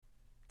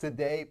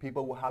Today,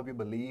 people will have you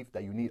believe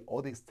that you need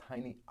all these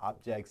tiny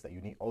objects, that you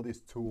need all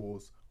these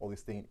tools, all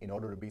these things in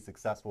order to be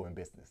successful in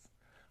business.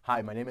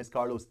 Hi, my name is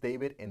Carlos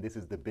David, and this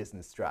is The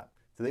Business Trap.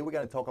 Today, we're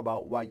going to talk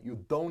about why you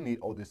don't need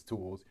all these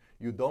tools,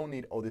 you don't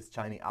need all these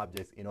shiny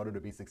objects in order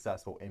to be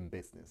successful in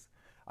business.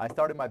 I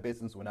started my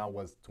business when I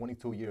was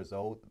 22 years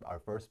old, our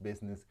first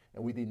business,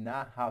 and we did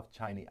not have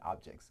shiny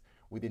objects.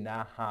 We did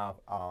not have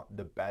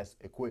the best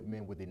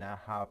equipment. We did not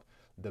have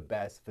the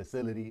best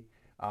facility.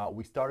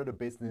 We started a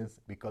business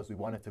because we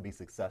wanted to be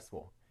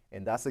successful.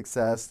 And that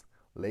success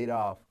laid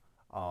off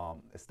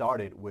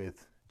started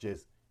with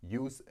just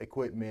used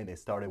equipment. It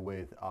started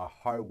with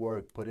hard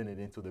work, putting it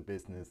into the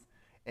business.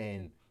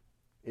 And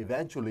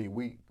eventually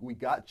we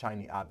got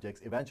shiny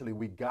objects. Eventually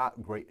we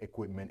got great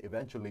equipment.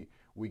 Eventually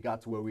we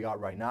got to where we are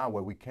right now,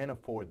 where we can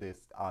afford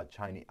this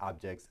shiny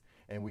objects,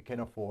 and we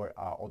can afford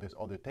all these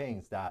other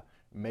things that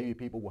maybe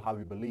people will have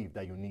you believe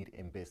that you need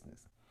in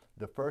business.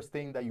 The first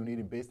thing that you need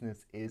in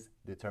business is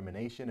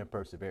determination and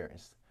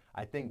perseverance.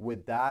 I think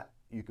with that,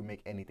 you can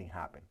make anything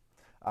happen.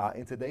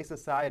 In today's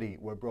society,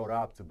 we're brought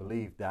up to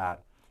believe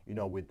that,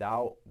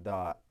 without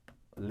the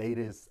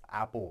latest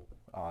Apple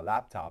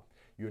laptop,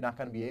 you're not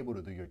going to be able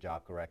to do your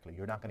job correctly.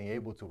 You're not going to be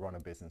able to run a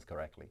business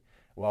correctly.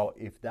 Well,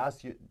 if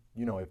that's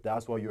if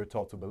that's what you're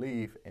taught to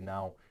believe, and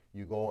now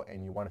you go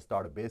and you want to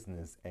start a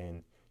business,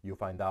 and you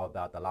find out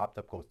that the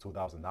laptop costs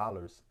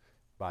 $2,000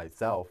 by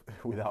itself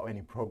without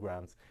any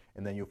programs,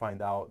 and then you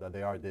find out that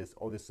there are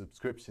all these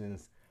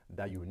subscriptions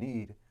that you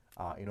need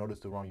in order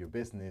to run your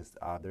business.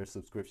 There's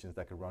subscriptions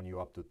that can run you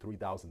up to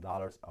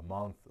 $3,000 a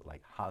month,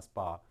 like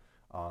Haspa,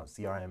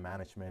 CRM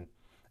management,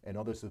 and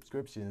other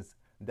subscriptions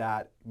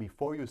that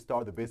before you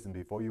start the business,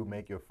 before you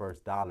make your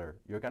first dollar,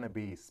 you're gonna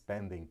be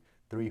spending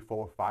 $3,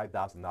 $4,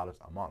 $5,000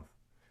 a month.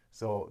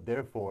 So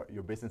therefore,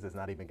 your business is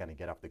not even gonna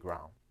get off the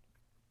ground.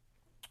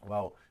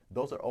 Well,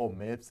 those are all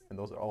myths, and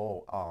those are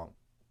all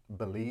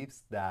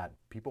beliefs that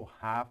people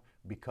have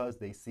because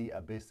they see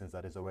a business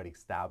that is already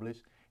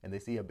established, and they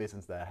see a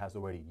business that has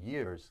already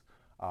years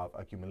of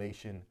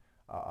accumulation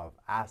of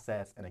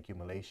assets and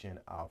accumulation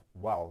of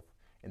wealth,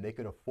 and they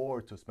could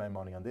afford to spend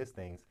money on these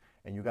things.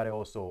 And you got to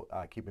also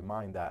keep in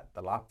mind that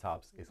the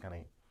laptops is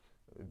going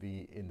to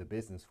be in the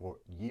business for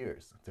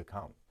years to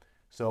come.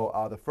 So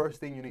the first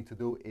thing you need to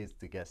do is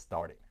to get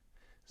started.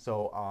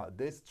 So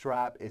this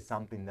trap is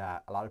something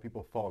that a lot of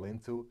people fall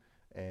into,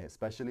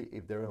 especially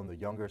if they're on the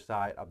younger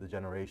side of the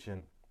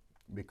generation,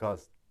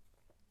 because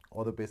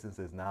all the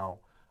businesses now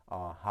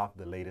have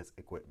the latest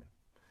equipment.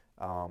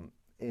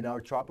 In our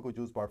Tropical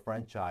Juice Bar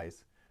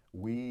franchise,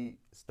 we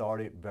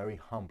started very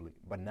humbly,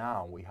 but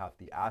now we have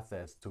the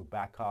assets to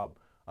back up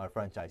our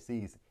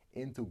franchisees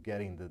into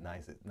getting the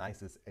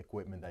nicest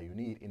equipment that you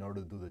need in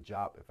order to do the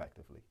job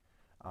effectively.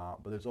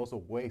 But there's also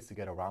ways to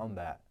get around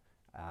that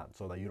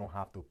so that you don't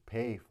have to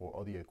pay for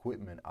all the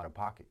equipment out of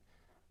pocket.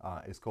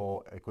 It's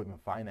called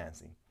equipment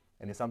financing.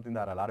 And it's something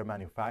that a lot of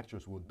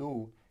manufacturers will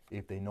do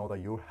if they know that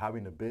you're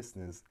having a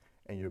business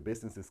and your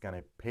business is going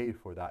to pay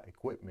for that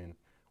equipment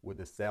with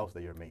the sales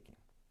that you're making.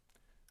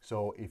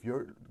 So if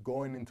you're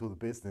going into the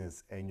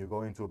business and you're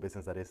going into a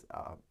business that is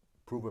a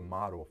proven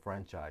model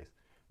franchise,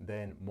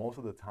 then most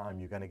of the time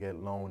you're going to get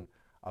loaned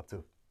up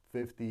to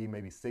 50,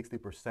 maybe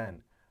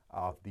 60%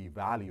 of the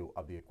value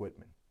of the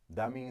equipment.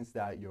 That means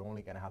that you're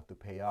only going to have to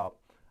pay up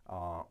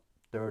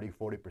 30,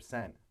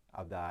 40%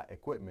 of that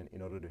equipment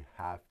in order to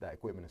have that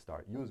equipment and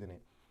start using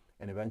it.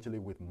 And eventually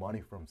with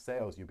money from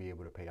sales, you'll be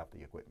able to pay off the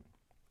equipment.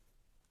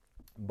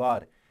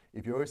 But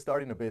if you're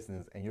starting a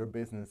business and your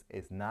business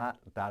is not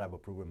that of a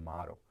proven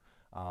model,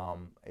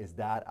 is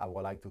that I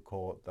would like to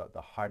call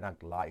the hard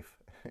knock life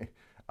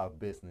of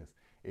business.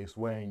 Is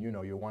when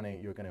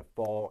you're gonna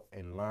fall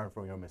and learn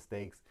from your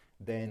mistakes.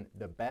 Then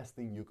the best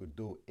thing you could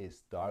do is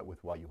start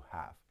with what you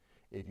have.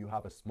 If you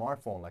have a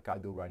smartphone like I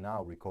do right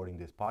now recording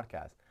this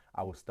podcast,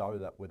 I will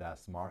start with that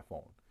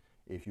smartphone.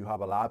 If you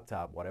have a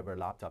laptop, whatever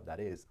laptop that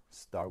is,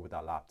 start with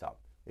that laptop.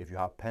 If you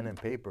have pen and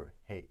paper,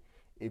 hey,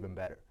 even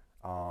better.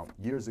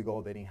 Years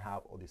ago, they didn't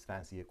have all this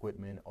fancy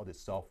equipment, all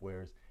these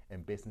softwares,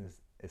 and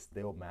business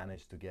still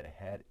managed to get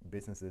ahead.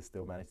 Businesses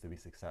still managed to be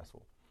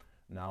successful.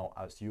 Now,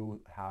 as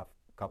you have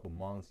a couple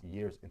months,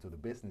 years into the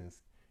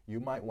business, you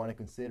might want to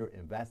consider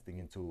investing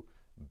into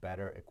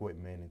better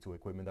equipment, into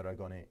equipment that are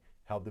going to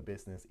help the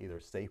business either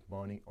save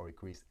money or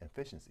increase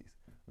efficiencies.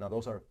 Now,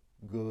 those are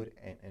good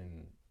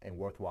and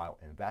worthwhile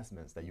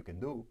investments that you can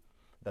do,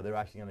 that they're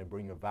actually going to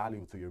bring a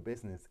value to your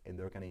business, and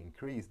they're going to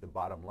increase the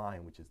bottom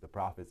line, which is the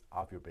profits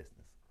of your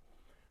business.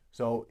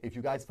 So if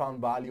you guys found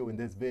value in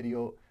this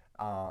video,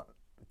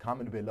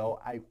 comment below.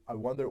 I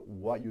wonder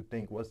what you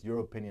think. What's your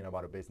opinion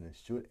about a business?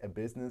 Should a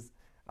business,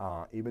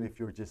 even if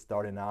you're just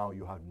starting out,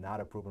 you have not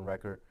a proven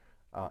record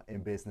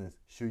in business,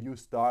 should you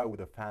start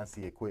with a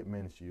fancy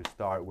equipment? Should you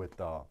start with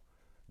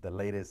the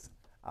latest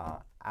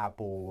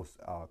Apple's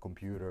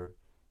computer,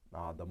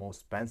 the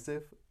most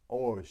expensive,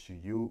 or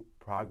should you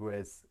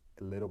progress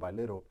little by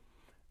little?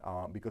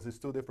 Because it's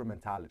two different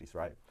mentalities,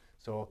 right?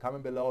 So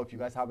comment below if you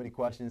guys have any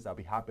questions. I'll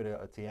be happy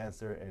to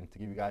answer and to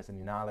give you guys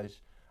any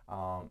knowledge.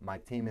 My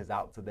team is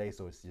out today,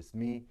 so it's just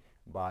me,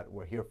 but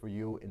we're here for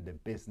you in the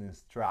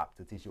Business Trap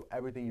to teach you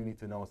everything you need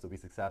to know to be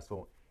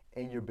successful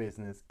in your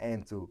business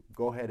and to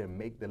go ahead and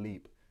make the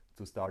leap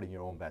to starting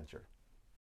your own venture.